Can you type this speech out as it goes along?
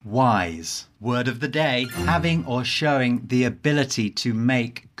Wise. Word of the day, having or showing the ability to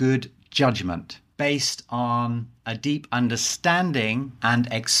make good judgment based on a deep understanding and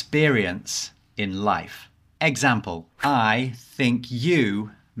experience in life. Example, I think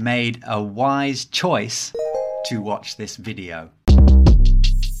you made a wise choice to watch this video.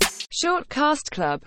 Shortcast Club.